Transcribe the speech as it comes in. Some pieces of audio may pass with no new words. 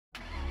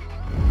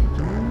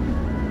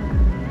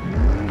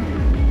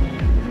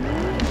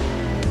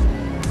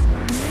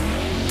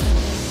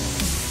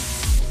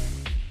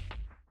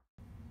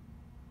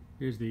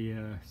Here's the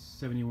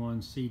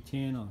 71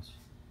 C10. I'll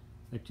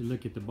let you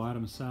look at the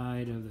bottom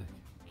side of the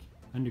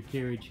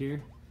undercarriage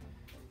here.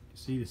 You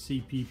see the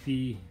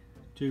CPP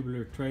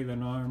tubular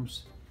trailing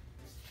arms,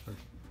 or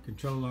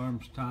control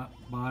arms, top,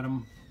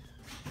 bottom.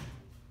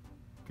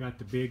 Got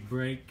the big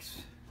brakes,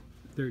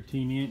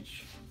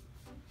 13-inch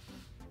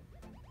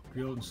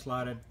drilled and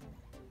slotted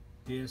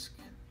disc,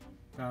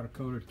 powder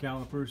coated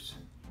calipers.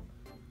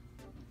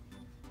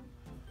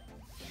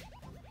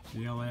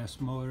 The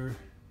LS motor.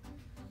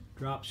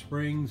 Drop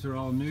springs are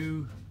all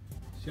new.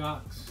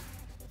 Shocks.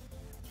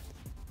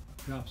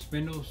 Drop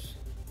spindles.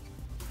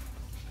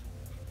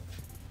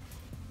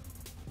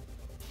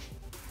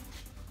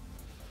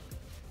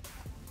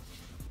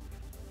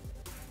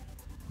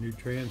 New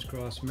trans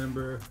cross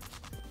member.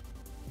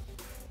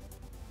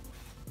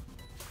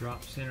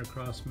 Drop center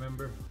cross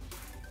member.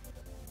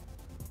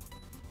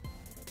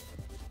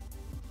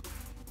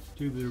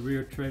 Tubular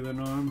rear trailing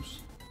arms.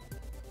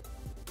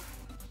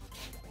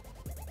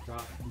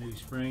 Drop new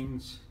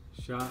springs,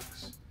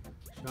 shocks,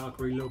 shock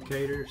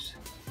relocators,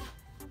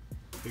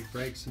 big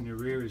brakes in the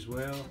rear as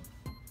well.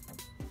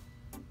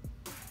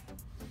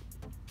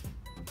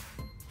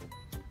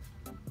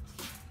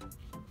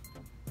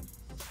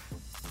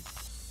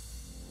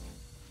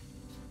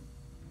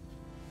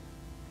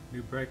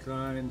 New brake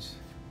lines,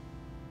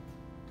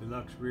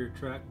 deluxe rear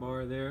track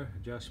bar there,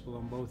 adjustable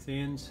on both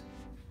ends.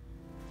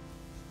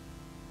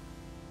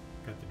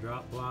 Got the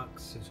drop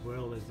blocks as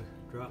well as the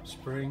drop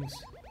springs.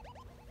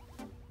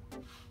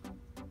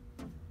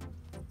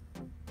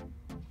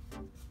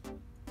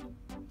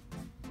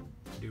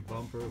 New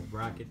bumper,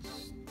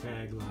 brackets,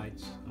 tag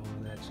lights, all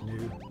of that's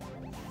new.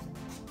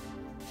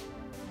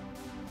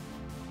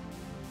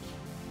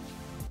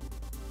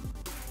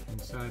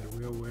 Inside the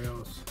wheel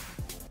wells,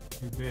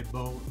 new bed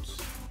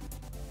bolts.